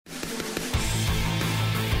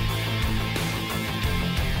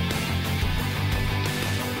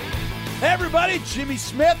Hey everybody, Jimmy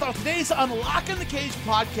Smith. On today's Unlocking the Cage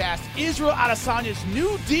podcast, Israel Adesanya's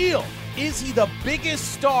new deal. Is he the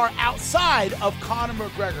biggest star outside of Conor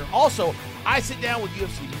McGregor? Also, I sit down with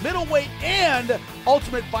UFC middleweight and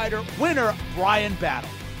Ultimate Fighter winner Bryan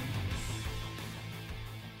Battle.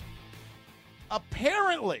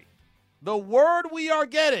 Apparently, the word we are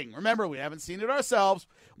getting, remember we haven't seen it ourselves,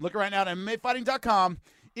 look right now at MMAfighting.com,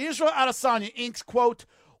 Israel Adesanya inks, quote,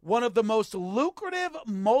 one of the most lucrative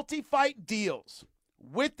multi-fight deals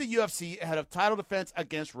with the UFC ahead of title defense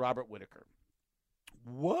against Robert Whittaker.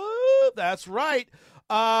 What? That's right.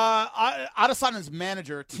 Adesanya's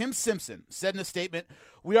manager, Tim Simpson, said in a statement,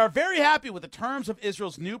 "We are very happy with the terms of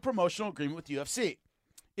Israel's new promotional agreement with UFC.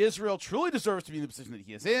 Israel truly deserves to be in the position that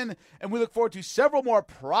he is in, and we look forward to several more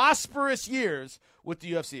prosperous years with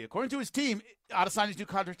the UFC." According to his team, Adesanya's new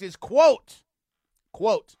contract is, quote,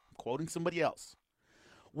 quoting somebody else,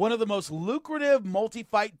 one of the most lucrative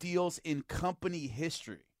multi-fight deals in company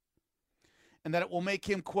history, and that it will make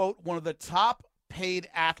him, quote, one of the top paid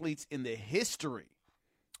athletes in the history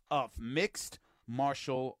of mixed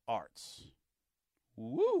martial arts.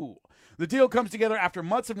 Woo. The deal comes together after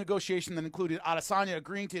months of negotiation that included Adesanya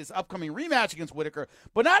agreeing to his upcoming rematch against Whittaker,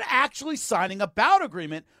 but not actually signing a bout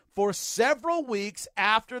agreement for several weeks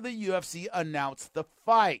after the UFC announced the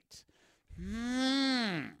fight.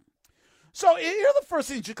 So here are the first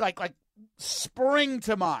things you like spring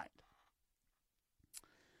to mind.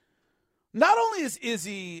 Not only is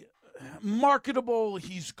Izzy marketable,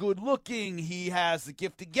 he's good looking, he has the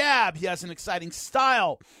gift of gab, he has an exciting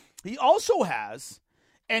style, he also has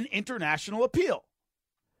an international appeal.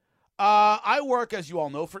 I work, as you all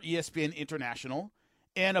know, for ESPN International,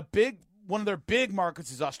 and one of their big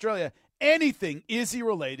markets is Australia. Anything Izzy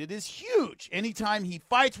related is huge. Anytime he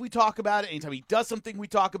fights, we talk about it. Anytime he does something, we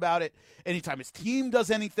talk about it. Anytime his team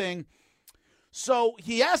does anything. So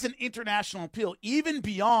he has an international appeal, even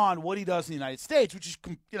beyond what he does in the United States, which is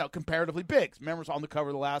comparatively big. Remember, on the cover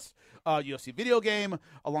of the last UFC video game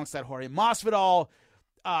alongside Jorge Masvidal.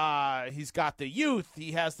 He's got the youth.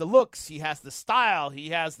 He has the looks. He has the style. He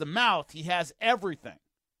has the mouth. He has everything.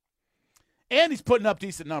 And he's putting up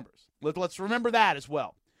decent numbers. Let's remember that as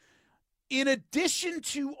well. In addition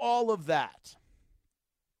to all of that,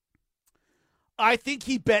 I think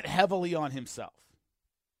he bet heavily on himself.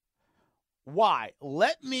 Why?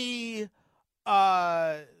 Let me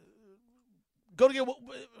put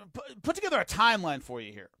together a timeline for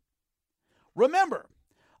you here. Remember,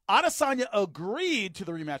 Adesanya agreed to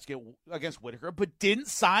the rematch against Whittaker, but didn't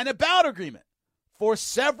sign a bout agreement for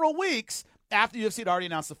several weeks after the UFC had already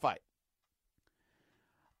announced the fight.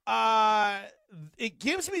 It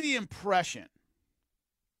gives me the impression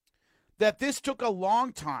that this took a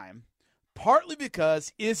long time, partly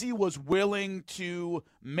because Izzy was willing to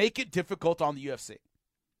make it difficult on the UFC.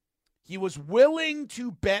 He was willing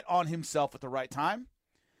to bet on himself at the right time,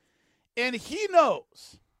 and he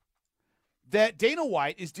knows that Dana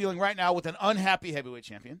White is dealing right now with an unhappy heavyweight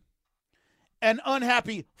champion, an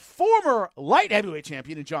unhappy former light heavyweight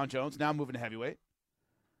champion in Jon Jones, now moving to heavyweight.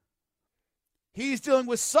 He's dealing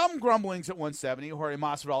with some grumblings at 170, Jorge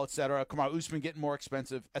Masvidal, etc., Kamaru Usman getting more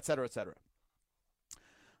expensive, etc., etc.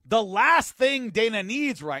 The last thing Dana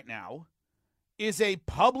needs right now is a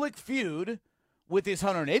public feud with his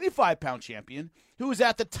 185-pound champion who is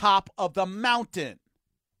at the top of the mountain.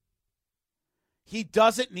 He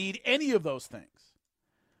doesn't need any of those things.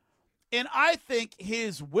 And I think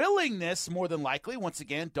his willingness, more than likely, once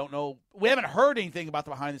again, don't know, we haven't heard anything about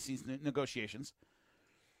the behind-the-scenes negotiations,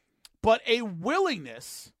 but a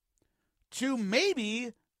willingness to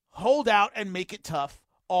maybe hold out and make it tough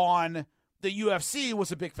on the UFC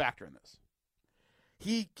was a big factor in this.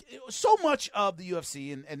 So much of the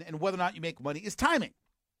UFC and whether or not you make money is timing.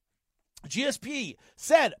 GSP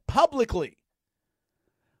said publicly,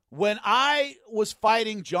 when I was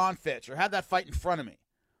fighting John Fitch, or had that fight in front of me,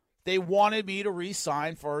 they wanted me to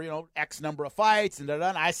re-sign for, X number of fights, and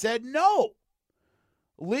I said no,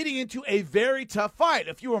 leading into a very tough fight.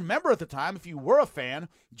 If you remember at the time, if you were a fan,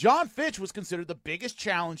 John Fitch was considered the biggest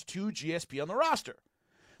challenge to GSP on the roster.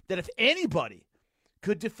 That if anybody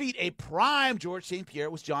could defeat a prime George St. Pierre,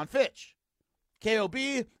 it was John Fitch. KOB,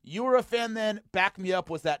 you were a fan then, back me up,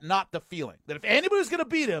 was that not the feeling? That if anybody was going to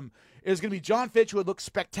beat him, it was going to be John Fitch, who had looked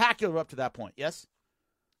spectacular up to that point, yes?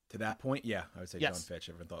 To that point, yeah, I would say yes. John Fitch,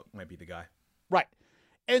 everyone thought might be the guy. Right.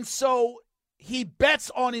 And so he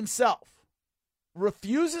bets on himself.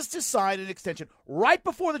 Refuses to sign an extension right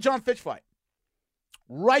before the John Fitch fight.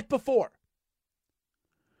 Right before.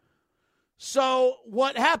 So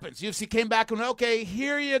what happens? UFC came back and went, okay,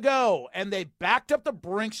 here you go. And they backed up the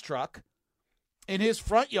Brinks truck in his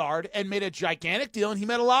front yard and made a gigantic deal, and he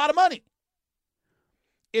made a lot of money.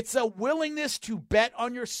 It's a willingness to bet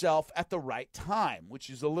on yourself at the right time, which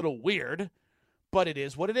is a little weird, but it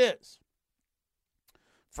is what it is.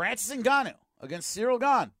 Francis Ngannou against Cyril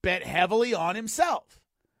Gane bet heavily on himself.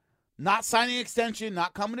 Not signing an extension,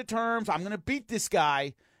 not coming to terms. I'm going to beat this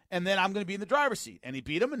guy, and then I'm going to be in the driver's seat. And he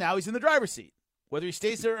beat him, and now he's in the driver's seat. Whether he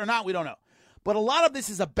stays there or not, we don't know. But a lot of this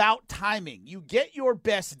is about timing. You get your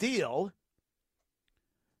best deal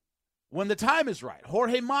when the time is right.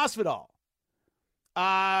 Jorge Masvidal,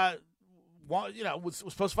 was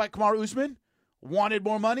supposed to fight Kamaru Usman, wanted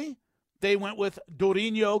more money. They went with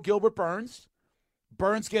Durinho Gilbert Burns.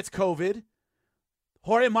 Burns gets COVID.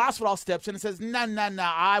 Jorge Masvidal steps in and says, nah,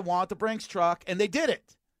 I want the Brinks truck. And they did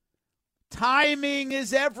it. Timing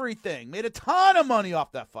is everything. Made a ton of money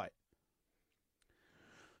off that fight.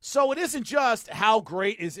 So it isn't just how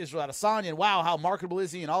great is Israel Adesanya and wow, how marketable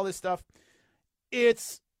is he and all this stuff.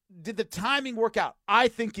 It's, did the timing work out? I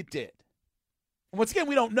think it did. Once again,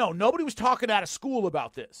 we don't know. Nobody was talking out of school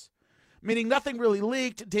about this. Meaning nothing really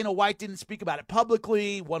leaked. Dana White didn't speak about it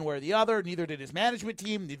publicly, one way or the other. Neither did his management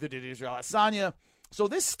team. Neither did Israel Adesanya. So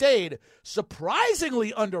this stayed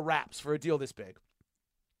surprisingly under wraps for a deal this big.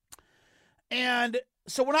 And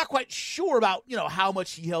so we're not quite sure about, how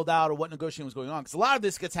much he held out or what negotiation was going on. Because a lot of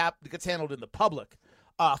this gets handled in the public,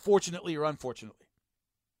 fortunately or unfortunately.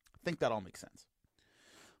 I think that all makes sense.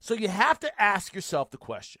 So you have to ask yourself the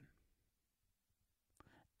question.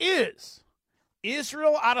 Is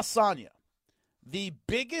Israel Adesanya the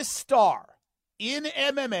biggest star in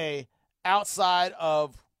MMA outside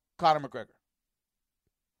of Conor McGregor?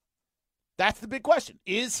 That's the big question.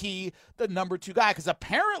 Is he the number 2 guy? Because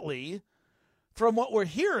apparently, from what we're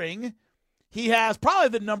hearing, he has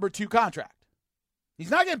probably the number 2 contract. He's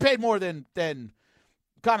not getting paid more than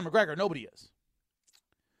Conor McGregor. Nobody is.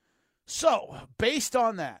 So, based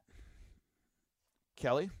on that,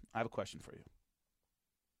 Kelly, I have a question for you.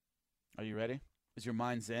 Are you ready? Is your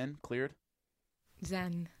mind zen, cleared?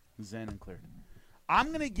 Zen and cleared. I'm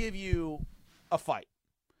going to give you a fight.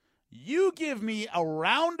 You give me a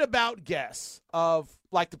roundabout guess of,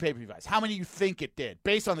 like, the pay-per-view guys, how many you think it did,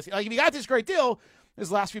 based on this. Like, if you got this great deal,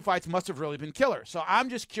 his last few fights must have really been killer. So I'm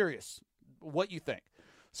just curious what you think.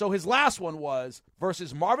 So his last one was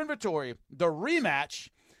versus Marvin Vettori, the rematch,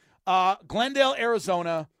 Glendale,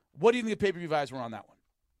 Arizona. What do you think the pay-per-view guys were on that one?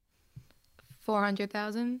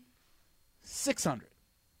 400,000? 600.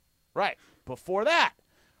 Right. Before that,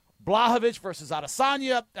 Blachowicz versus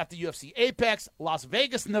Adesanya at the UFC Apex, Las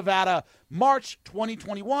Vegas, Nevada, March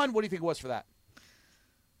 2021. What do you think it was for that?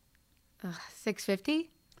 650?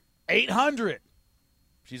 800.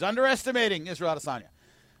 She's underestimating Israel Adesanya.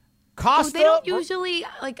 Costa. They don't usually,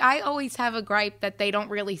 I always have a gripe that they don't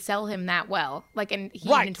really sell him that well. And he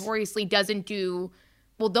notoriously doesn't do,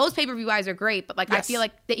 those pay-per-view guys are great, but yes. I feel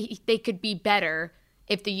like they could be better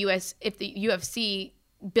if the UFC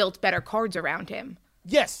built better cards around him.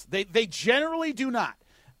 Yes, they generally do not.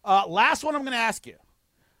 Last one I'm going to ask you.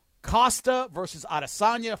 Costa versus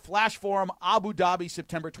Adesanya, Flash Forum, Abu Dhabi,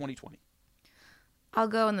 September 2020. I'll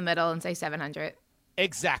go in the middle and say 700.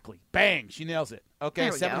 Exactly. Bang. She nails it.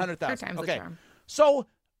 Okay, 700,000. Okay. So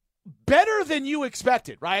better than you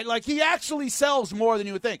expected, right? He actually sells more than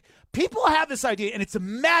you would think. People have this idea, and it's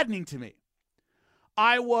maddening to me.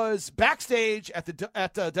 I was backstage at the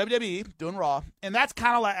WWE doing Raw, and that's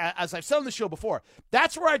kind of like, as I've said on the show before,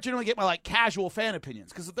 that's where I generally get my casual fan opinions,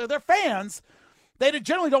 because they're fans. They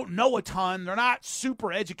generally don't know a ton. They're not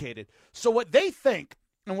super educated. So what they think,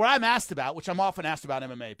 and what I'm asked about, which I'm often asked about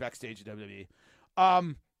MMA backstage at WWE,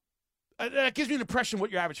 that gives me an impression of what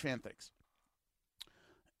your average fan thinks.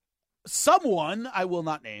 Someone, I will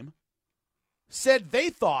not name, said they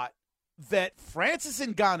thought that Francis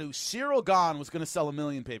Ngannou, Cyril Gane was going to sell 1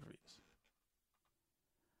 million pay-per-views.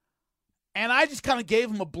 And I just kind of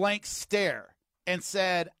gave him a blank stare and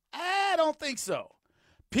said, I don't think so.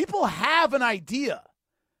 People have an idea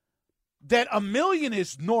that 1 million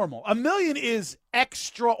is normal. 1 million is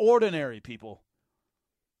extraordinary, people.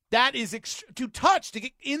 That is to touch, to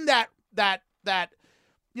get in that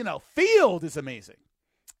field is amazing.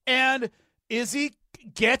 And Izzy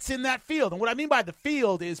gets in that field. And what I mean by the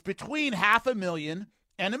field is between 500,000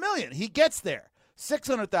 and 1 million. He gets there.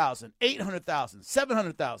 600,000, 800,000,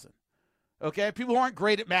 700,000. Okay? People who aren't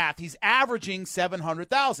great at math, he's averaging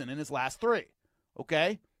 700,000 in his last 3.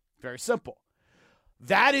 Okay? Very simple.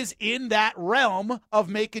 That is in that realm of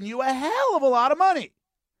making you a hell of a lot of money.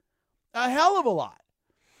 A hell of a lot.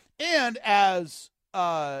 And as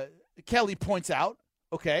Kelly points out,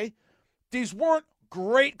 okay, these weren't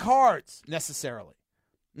great cards necessarily.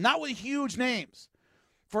 Not with huge names.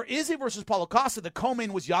 For Izzy versus Paulo Costa, the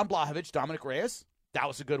co-main was Jan Blachowicz, Dominic Reyes. That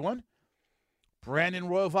was a good one. Brandon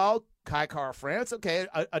Royval, Kai Kara France. Okay,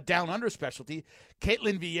 a down under specialty.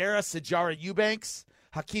 Caitlin Vieira, Sijara Eubanks,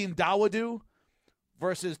 Hakeem Dawodu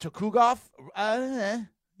versus Tokugov.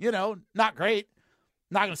 Not great.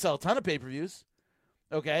 Not going to sell a ton of pay-per-views.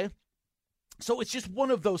 Okay. So it's just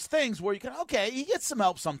one of those things where you can, he gets some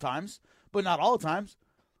help sometimes, but not all the times.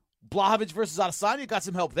 Blachowicz versus Adesanya got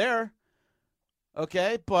some help there.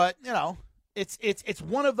 Okay, but, it's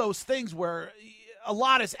one of those things where a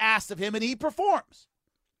lot is asked of him and he performs.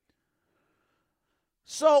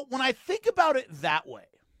 So when I think about it that way,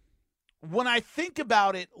 when I think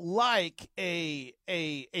about it like a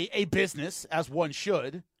business, as one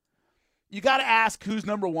should, you got to ask who's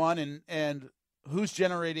number one and who's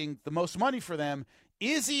generating the most money for them.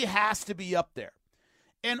 Izzy has to be up there.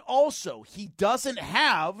 And also, he doesn't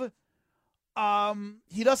have a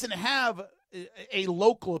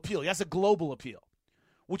local appeal. He has a global appeal,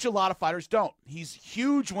 which a lot of fighters don't. He's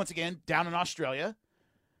huge, once again, down in Australia.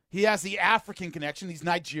 He has the African connection. He's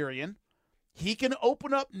Nigerian. He can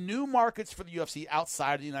open up new markets for the UFC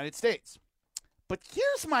outside of the United States. But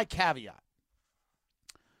here's my caveat.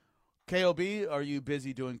 KOB, are you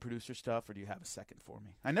busy doing producer stuff, or do you have a second for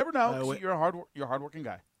me? I never know. You're a hardworking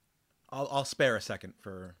guy. I'll spare a second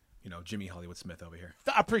for Jimmy Hollywood Smith over here.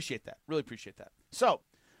 I appreciate that. Really appreciate that. So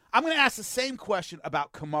I'm going to ask the same question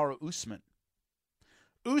about Kamaru Usman.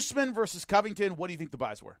 Usman versus Covington. What do you think the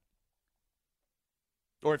buys were?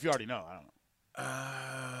 Or if you already know, I don't know.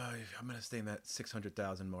 I'm going to stay in that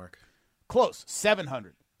 600,000 mark. Close,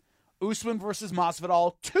 700. Usman versus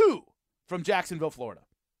Masvidal 2 from Jacksonville, Florida.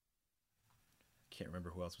 Can't remember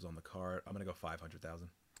who else was on the card. I'm going to go 500,000.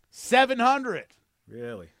 700.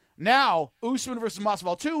 Really? Now, Usman versus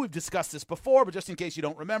Masvidal 2, we've discussed this before, but just in case you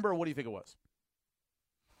don't remember, what do you think it was?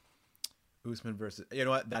 Usman versus, you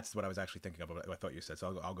know what? That's what I was actually thinking of. What I thought you said.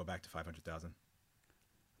 So I'll go back to 500,000.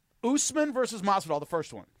 Usman versus Masvidal, the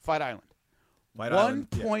first one, Fight Island.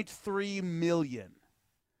 1.3 million.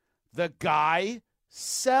 The guy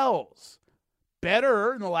sells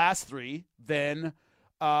better in the last three than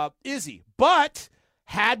Izzy, but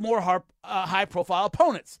had more high-profile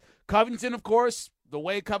opponents. Covington, of course, the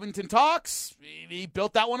way Covington talks, he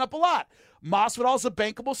built that one up a lot. Masvidal's a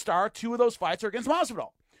bankable star. 2 of those fights are against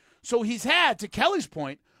Masvidal. So he's had, to Kelly's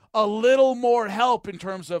point, a little more help in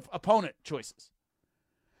terms of opponent choices.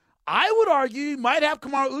 I would argue you might have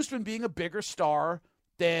Kamaru Usman being a bigger star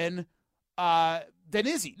than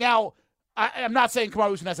Izzy. Now, I'm not saying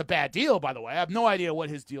Kamaru Usman has a bad deal, by the way. I have no idea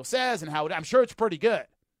what his deal says and I'm sure it's pretty good.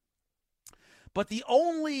 But the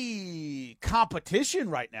only competition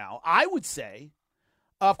right now, I would say,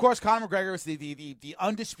 of course, Conor McGregor is the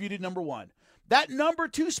undisputed number one. That number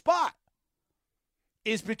 2 spot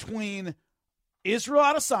is between Israel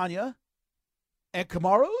Adesanya and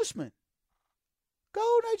Kamaru Usman.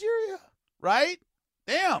 Go Nigeria, right?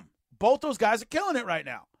 Damn, both those guys are killing it right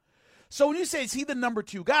now. So when you say, is he the number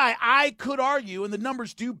 2 guy, I could argue, and the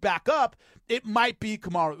numbers do back up, it might be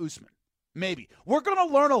Kamaru Usman. Maybe. We're going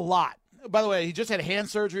to learn a lot. By the way, he just had hand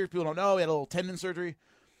surgery. If people don't know, he had a little tendon surgery.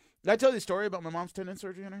 Did I tell you the story about my mom's tendon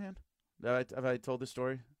surgery in her hand? Have I told this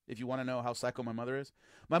story? If you want to know how psycho my mother is.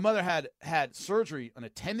 My mother had surgery on a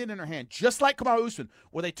tendon in her hand, just like Kamaru Usman,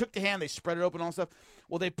 where they took the hand, they spread it open and all stuff.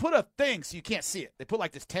 Well, they put a thing so you can't see it. They put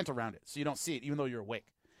like this tent around it so you don't see it, even though you're awake.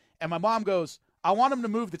 And my mom goes, I want him to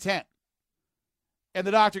move the tent. And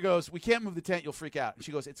the doctor goes, we can't move the tent, you'll freak out. And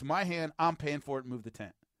she goes, it's my hand, I'm paying for it, move the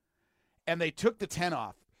tent. And they took the tent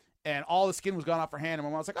off, and all the skin was gone off her hand. And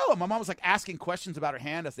my mom was like, oh, my mom was like asking questions about her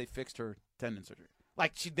hand as they fixed her tendon surgery.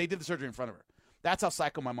 Like they did the surgery in front of her. That's how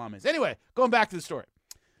psycho my mom is. Anyway, going back to the story.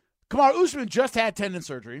 Kamaru Usman just had tendon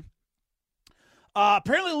surgery.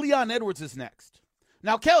 Apparently Leon Edwards is next.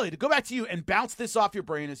 Now, Kelly, to go back to you and bounce this off your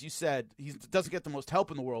brain, as you said, he doesn't get the most help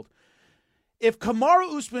in the world. If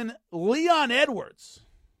Kamaru Usman, Leon Edwards,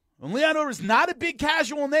 and Leon Edwards is not a big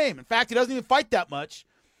casual name. In fact, he doesn't even fight that much.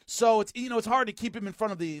 So it's hard to keep him in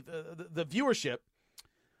front of the viewership.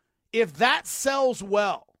 If that sells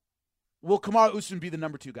well, will Kamaru Usman be the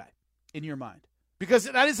number 2 guy in your mind? Because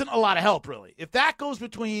that isn't a lot of help, really. If that goes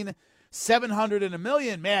between 700 and $1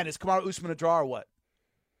 million, man, is Kamaru Usman a draw or what?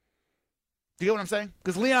 Do you get what I'm saying?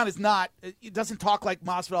 Because Leon is not. It doesn't talk like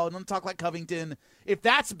Masvidal. It doesn't talk like Covington. If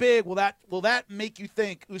that's big, will that make you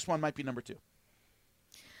think Usman might be number 2?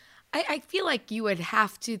 I feel like you would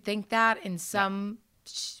have to think that in some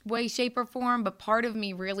way, shape, or form. But part of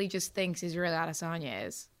me really just thinks Israel Adesanya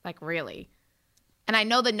is. Like, really. And I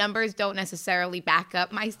know the numbers don't necessarily back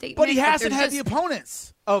up my statement. But he hasn't had the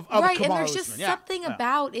opponents of right, Kamaru and there's just Usman. something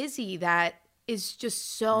about Izzy that is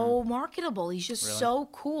just so marketable. He's just Really? so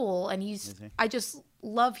cool, and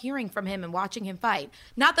love hearing from him and watching him fight.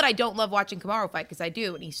 Not that I don't love watching Kamaru fight, because I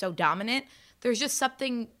do, and he's so dominant. There's just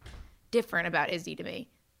something different about Izzy to me.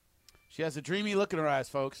 She has a dreamy look in her eyes,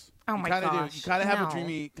 folks. Oh, my gosh. You kind of have a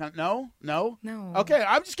dreamy. No. No. Okay,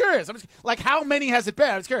 I'm just curious. Like, how many has it been?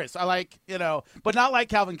 I'm just curious. I like, but not like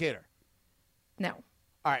Calvin Kattar. No.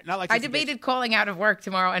 All right, not like. I debated calling out of work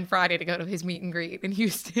tomorrow and Friday to go to his meet and greet in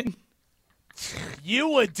Houston. You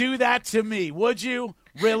would do that to me, would you?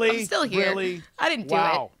 Really? I'm still here. Really? I didn't do it.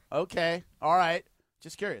 Wow. Okay. All right.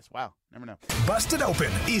 Just curious. Wow. Never know. Busted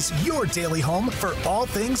Open is your daily home for all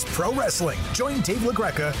things pro wrestling. Join Dave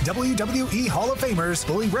LaGreca, WWE Hall of Famers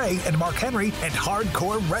Bully Ray and Mark Henry, and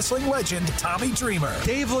hardcore wrestling legend Tommy Dreamer.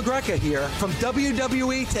 Dave LaGreca here. From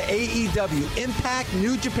WWE to AEW, Impact,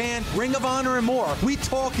 New Japan, Ring of Honor, and more. We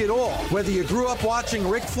talk it all. Whether you grew up watching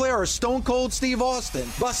Ric Flair or Stone Cold Steve Austin,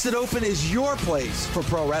 Busted Open is your place for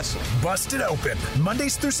pro wrestling. Busted Open,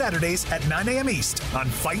 Mondays through Saturdays at 9 a.m. East on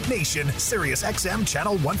Fight Nation, Sirius XM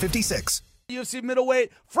Channel 156. UFC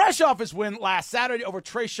middleweight, fresh off his win last Saturday over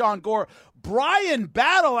Tresean Gore. Bryan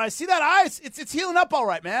Battle, I see that eye. It's healing up all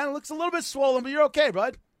right, man. It looks a little bit swollen, but you're okay,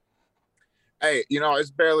 bud. Hey, it's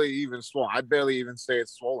barely even swollen. I barely even say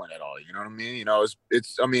it's swollen at all. You know what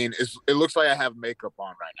I mean? It looks like I have makeup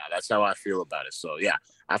on right now. That's how I feel about it. So, yeah,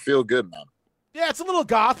 I feel good, man. Yeah, it's a little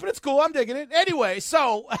goth, but it's cool. I'm digging it. Anyway,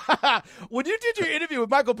 so when you did your interview with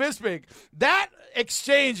Michael Bisping, that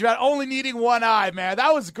exchange about only needing one eye, man,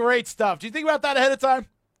 that was great stuff. Do you think about that ahead of time?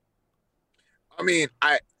 I mean,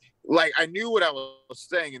 I knew what I was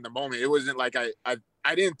saying in the moment. It wasn't like I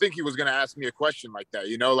didn't think he was going to ask me a question like that.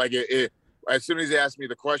 As soon as he asked me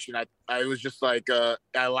the question, I was just like,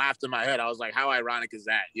 I laughed in my head. I was like, how ironic is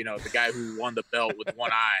that? The guy who won the belt with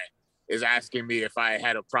one eye is asking me if I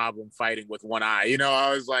had a problem fighting with one eye.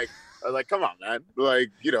 I was like, come on, man. Like,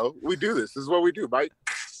 we do this. This is what we do, Mike.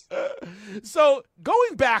 So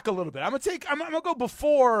going back a little bit, I'm gonna go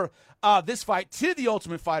before this fight to the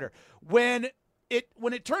Ultimate Fighter. When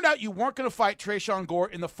it turned out you weren't gonna fight Tresean Gore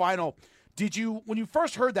in the final, when you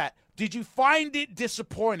first heard that, did you find it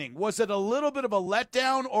disappointing? Was it a little bit of a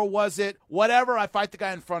letdown, or was it whatever? I fight the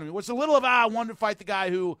guy in front of me. Was it a little of I wanted to fight the guy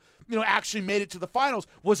who actually made it to the finals?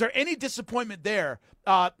 Was there any disappointment there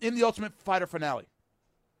in the Ultimate Fighter finale?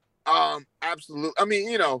 Absolutely. I mean,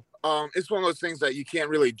 it's one of those things that you can't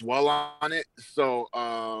really dwell on it. So,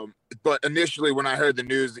 but initially when I heard the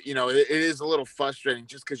news, it is a little frustrating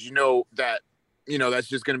just because that, that's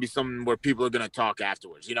just going to be something where people are going to talk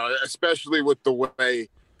afterwards, especially with the way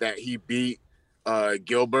that he beat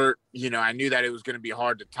Gilbert. I knew that it was going to be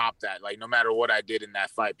hard to top that. Like, no matter what I did in that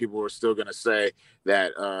fight, people were still going to say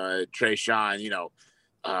that Tresean,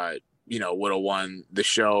 would have won the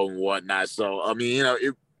show and whatnot. So, I mean,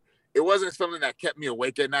 it wasn't something that kept me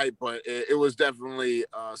awake at night, but it was definitely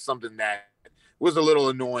something that was a little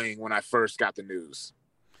annoying when I first got the news.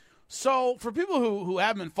 So for people who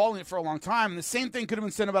haven't been following it for a long time, the same thing could have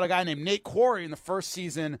been said about a guy named Nate Quarry in the first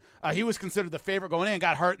season. He was considered the favorite going in,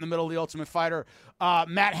 got hurt in the middle of the Ultimate Fighter.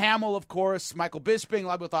 Matt Hamill, of course, Michael Bisping, a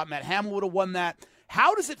lot of people thought Matt Hamill would have won that.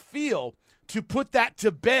 How does it feel to put that to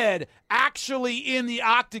bed actually in the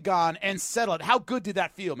octagon and settle it? How good did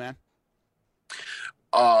that feel, man?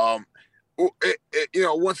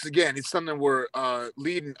 Once again, it's something we're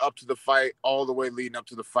leading up to the fight, all the way leading up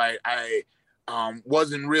to the fight. I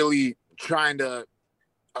wasn't really trying to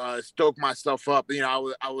stoke myself up.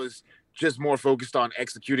 I was just more focused on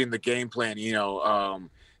executing the game plan,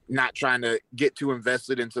 not trying to get too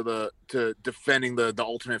invested into defending the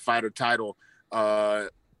Ultimate Fighter title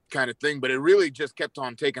kind of thing. But it really just kept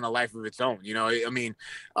on taking a life of its own.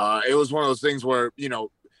 It was one of those things where,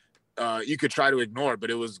 you could try to ignore it, but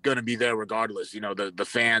it was going to be there regardless. The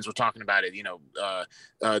fans were talking about it,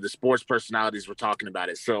 the sports personalities were talking about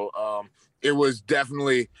it. So it was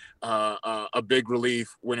definitely a big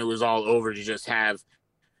relief when it was all over to just have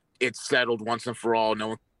it settled once and for all. No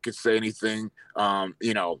one could say anything. Me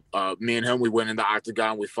and him, we went in the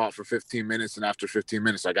octagon, we fought for 15 minutes, and after 15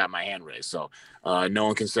 minutes, I got my hand raised. So no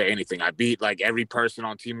one can say anything. I beat like every person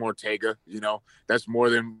on Team Ortega. That's more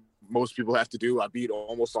than most people have to do. I beat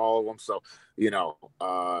almost all of them. So,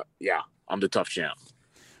 I'm the tough champ.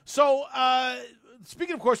 So,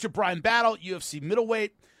 speaking, of course, to Bryan Battle, UFC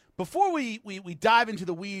middleweight, before we dive into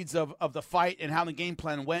the weeds of the fight and how the game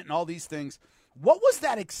plan went and all these things, what was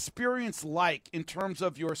that experience like in terms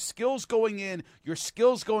of your skills going in, your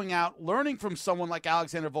skills going out, learning from someone like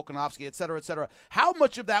Alexander Volkanovski, et cetera, et cetera? How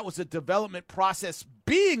much of that was a development process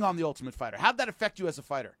being on The Ultimate Fighter? How did that affect you as a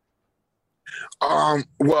fighter?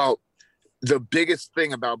 Well, the biggest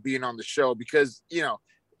thing about being on the show, because,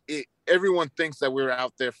 everyone thinks that we were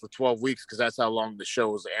out there for 12 weeks because that's how long the show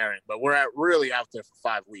was airing, but we're really out there for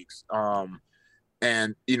 5 weeks.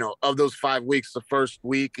 And, of those 5 weeks, the first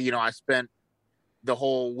week, I spent the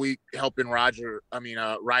whole week helping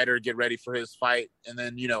Ryder get ready for his fight. And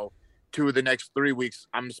then, 2 of the next 3 weeks,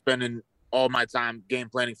 I'm spending all my time game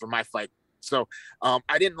planning for my fight. So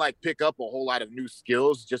I didn't pick up a whole lot of new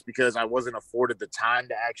skills just because I wasn't afforded the time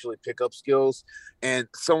to actually pick up skills. And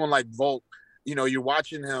someone like Volk, you're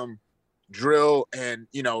watching him drill and,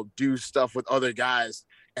 do stuff with other guys.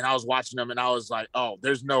 And I was watching him and I was like, oh,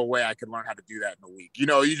 there's no way I could learn how to do that in a week.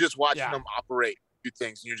 You just watching him operate, do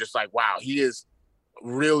things. And you're just like, wow, he is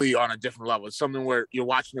really on a different level. It's something where you're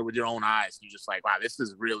watching it with your own eyes. You're just like, wow, this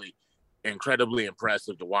is really incredibly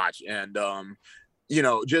impressive to watch. And,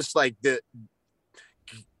 just like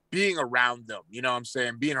being around them,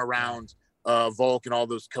 being around Volk and all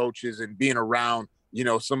those coaches and being around,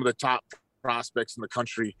 some of the top prospects in the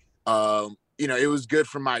country, it was good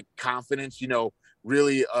for my confidence,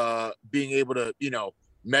 really being able to,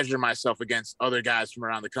 measure myself against other guys from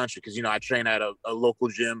around the country. Cause, I train at a local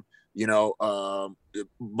gym, a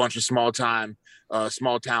bunch of small town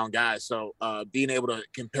guys. So being able to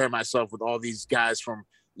compare myself with all these guys from,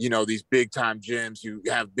 these big time gyms who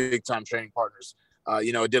have big time training partners,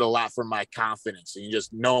 it did a lot for my confidence and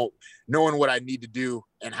just knowing what I need to do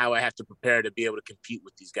and how I have to prepare to be able to compete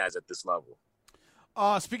with these guys at this level.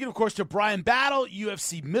 Speaking, of course, to Bryan Battle,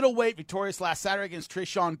 UFC middleweight, victorious last Saturday against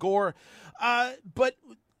Tresean Gore. But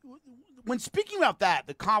when speaking about that,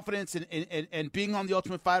 the confidence and being on The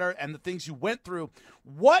Ultimate Fighter and the things you went through,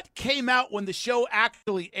 what came out when the show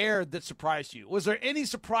actually aired that surprised you? Was there any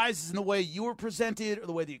surprises in the way you were presented or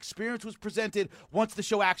the way the experience was presented once the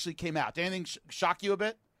show actually came out? Did anything shock you a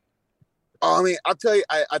bit? I'll tell you,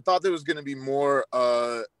 I thought there was going to be more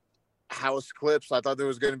house clips. I thought there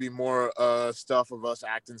was going to be more stuff of us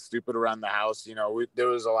acting stupid around the house. There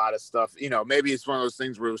was a lot of stuff, maybe it's one of those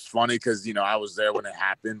things where it was funny because, I was there when it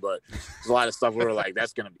happened, but there's a lot of stuff where we're like,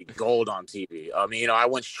 that's going to be gold on TV. I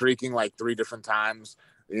went streaking 3 different times,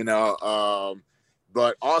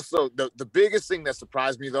 but also the biggest thing that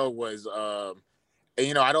surprised me though was, I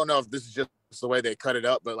don't know if this is just the way they cut it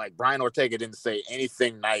up, but Brian Ortega didn't say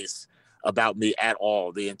anything nice about me at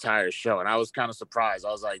all the entire show. And I was kind of surprised.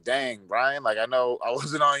 I was like, dang, Brian, I know I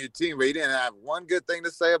wasn't on your team, but he didn't have one good thing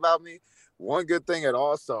to say about me, one good thing at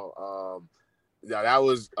all. So, that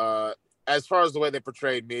was, as far as the way they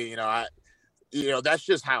portrayed me, that's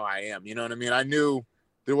just how I am. You know what I mean? I knew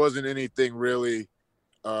there wasn't anything really,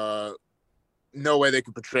 no way they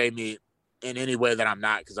could portray me in any way that I'm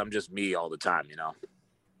not, because I'm just me all the time,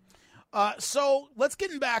 So let's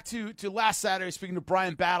get back to last Saturday, speaking to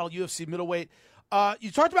Bryan Battle, UFC middleweight.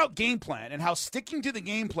 You talked about game plan and how sticking to the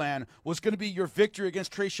game plan was going to be your victory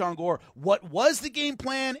against Tresean Gore. What was the game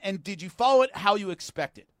plan, and did you follow it how you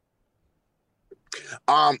expected?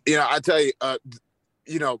 I tell you,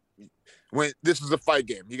 when this is a fight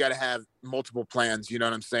game, you got to have multiple plans. You know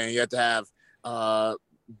what I'm saying? You have to have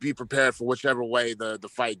be prepared for whichever way the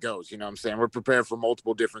fight goes. You know what I'm saying? We're prepared for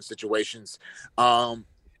multiple different situations.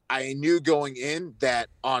 I knew going in that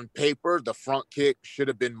on paper, the front kick should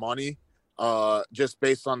have been money, just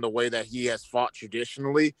based on the way that he has fought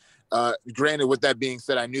traditionally. Granted, with that being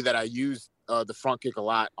said, I knew that I used the front kick a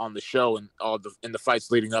lot on the show and in the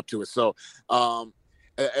fights leading up to it. So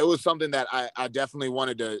it was something that I definitely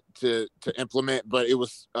wanted to implement, but it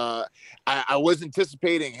was I was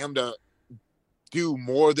anticipating him to do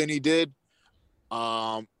more than he did.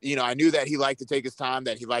 I knew that he liked to take his time,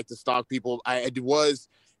 that he liked to stalk people. I was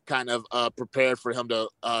kind of prepared for him to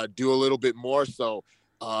do a little bit more. So,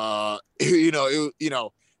 there's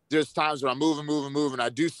times when I'm moving, I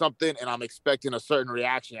do something and I'm expecting a certain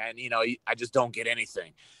reaction and, I just don't get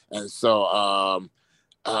anything. And so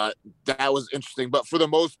that was interesting. But for the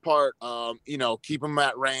most part, keep him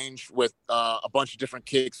at range with a bunch of different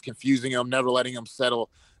kicks, confusing him, never letting him settle.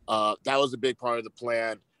 That was a big part of the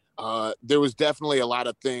plan. There was definitely a lot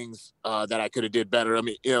of things that I could have did better.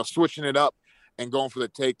 Switching it up and going for the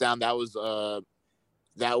takedown,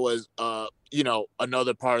 that was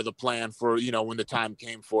another part of the plan for, when the time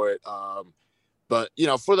came for it. But,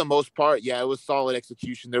 for the most part, yeah, it was solid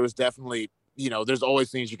execution. There was definitely, there's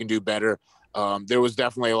always things you can do better. There was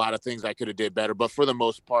definitely a lot of things I could have did better, but for the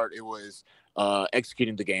most part, it was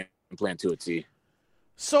executing the game plan to a T.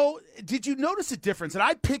 So did you notice a difference? And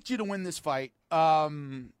I picked you to win this fight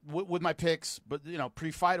with my picks, but,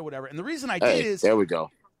 pre-fight or whatever. And the reason I did is... There we go.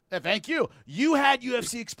 Thank you. You had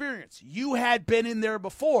UFC experience. You had been in there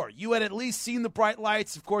before. You had at least seen the bright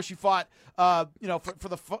lights. Of course, you fought, for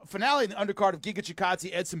the finale in the undercard of Giga Chikadze,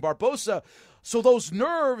 Edson Barbosa. So those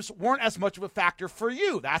nerves weren't as much of a factor for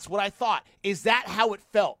you. That's what I thought. Is that how it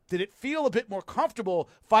felt? Did it feel a bit more comfortable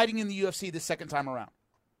fighting in the UFC the second time around?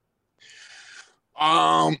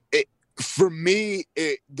 For me,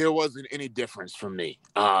 there wasn't any difference for me.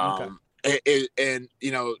 Okay. And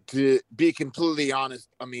to be completely honest,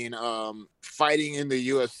 I mean, fighting in the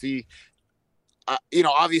UFC,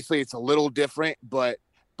 obviously it's a little different, but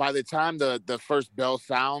by the time the first bell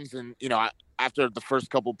sounds and, after the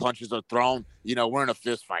first couple punches are thrown, we're in a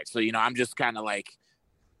fist fight. So, I'm just kind of like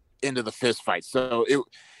into the fist fight. So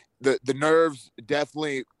the nerves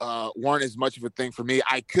definitely weren't as much of a thing for me.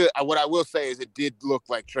 What I will say is it did look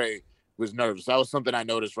like Trey was nervous. That was something I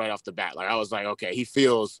noticed right off the bat. Like I was like, okay, he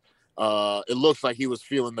feels, it looks like he was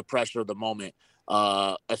feeling the pressure of the moment,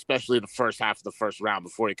 especially the first half of the first round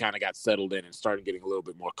before he kind of got settled in and started getting a little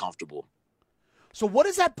bit more comfortable. So what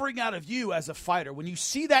does that bring out of you as a fighter? When you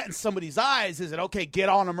see that in somebody's eyes, is it, okay, get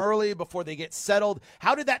on them early before they get settled?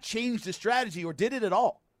 How did that change the strategy, or did it at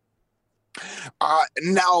all?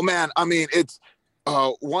 No, man. I mean, it's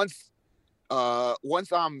once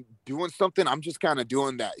I'm doing something, I'm just kind of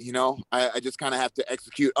doing that, I just kind of have to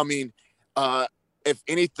execute. I mean, if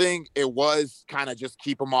anything, it was kind of just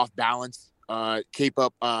keep him off balance, keep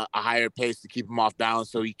up a higher pace to keep him off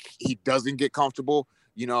balance so he doesn't get comfortable.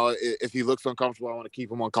 If he looks uncomfortable, I want to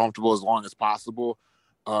keep him uncomfortable as long as possible.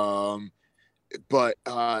 But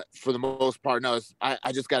for the most part, no,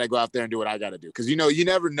 I just got to go out there and do what I got to do. Because, you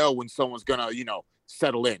never know when someone's going to,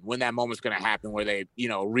 settle in, when that moment's going to happen where they,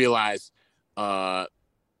 realize, they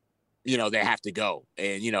have to go.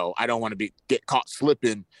 And, I don't want to get caught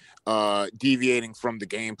slipping, deviating from the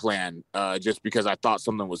game plan just because I thought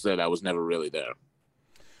something was there that was never really there.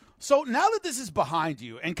 So now that this is behind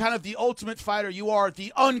you and kind of the Ultimate Fighter, you are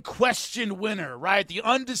the unquestioned winner, right? The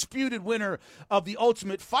undisputed winner of the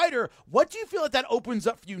Ultimate Fighter. What do you feel like that opens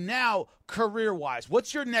up for you now career-wise?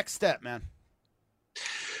 What's your next step, man?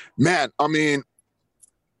 Man, I mean,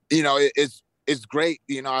 it's great.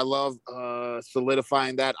 I love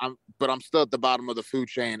solidifying that. But I'm still at the bottom of the food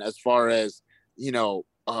chain as far as, the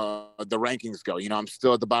rankings go. I'm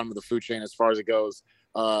still at the bottom of the food chain as far as it goes.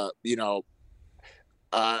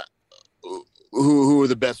 Who are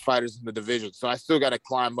the best fighters in the division. So I still got to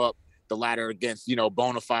climb up the ladder against,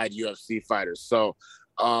 bona fide UFC fighters. So,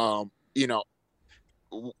 I'd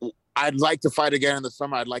like to fight again in the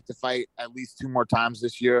summer. I'd like to fight at least 2 more times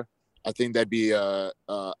this year. I think that'd be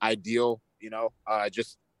ideal,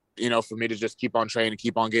 just, for me to just keep on training,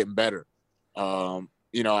 keep on getting better.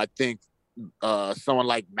 I think someone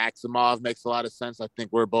like Maximov makes a lot of sense. I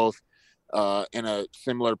think we're both in a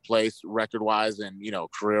similar place record-wise and,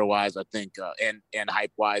 career-wise. I think and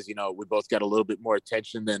hype-wise, we both got a little bit more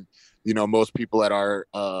attention than, most people at our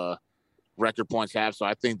record points have. So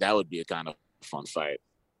I think that would be a kind of fun fight.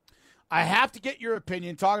 I have to get your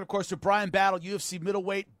opinion. Talking, of course, to Bryan Battle, UFC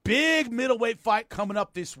middleweight, big middleweight fight coming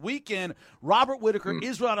up this weekend. Robert Whittaker,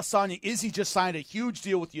 Israel Adesanya. Izzy just signed a huge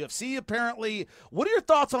deal with UFC, apparently. What are your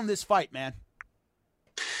thoughts on this fight, man?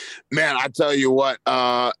 Man, I tell you what,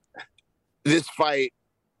 this fight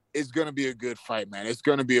is going to be a good fight, man. It's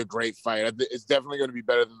going to be a great fight. It's definitely going to be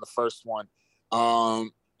better than the first one.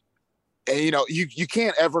 And, you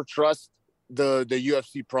can't ever trust the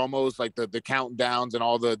UFC promos, like the countdowns and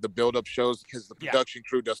all the build-up shows, because the production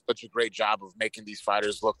crew does such a great job of making these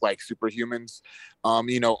fighters look like superhumans.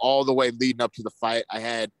 All the way leading up to the fight, I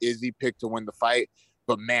had Izzy picked to win the fight.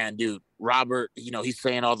 But, man, dude, Robert, he's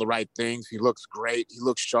saying all the right things. He looks great. He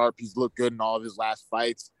looks sharp. He's looked good in all of his last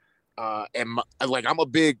fights. I'm a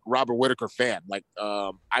big Robert Whittaker fan.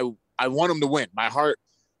 I want him to win. My heart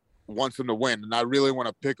wants him to win, and I really want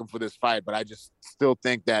to pick him for this fight. But I just still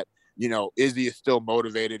think that, Izzy is still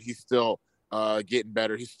motivated. He's still getting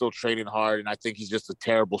better. He's still training hard, and I think he's just a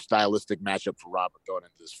terrible stylistic matchup for Robert going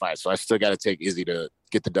into this fight. So I still got to take Izzy to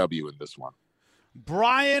get the W in this one.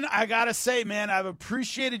 Brian, I got to say, man, I've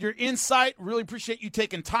appreciated your insight. Really appreciate you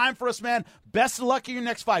taking time for us, man. Best of luck in your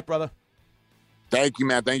next fight, brother. Thank you,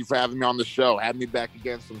 man. Thank you for having me on the show. Have me back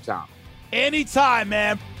again sometime. Anytime,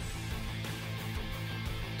 man.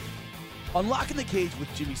 Unlocking the Cage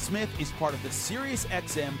with Jimmy Smith is part of the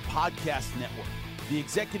SiriusXM Podcast Network. The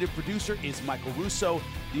executive producer is Michael Russo.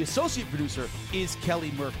 The associate producer is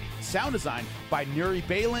Kelly Murphy. Sound design by Nuri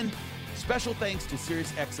Balin. Special thanks to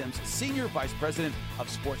SiriusXM's Senior Vice President of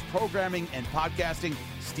Sports Programming and Podcasting,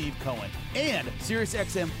 Steve Cohen, and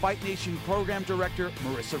SiriusXM Fight Nation Program Director,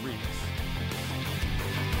 Marissa Rivas.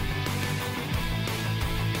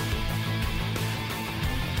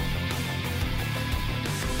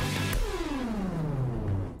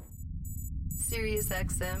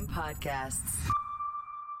 SiriusXM podcasts.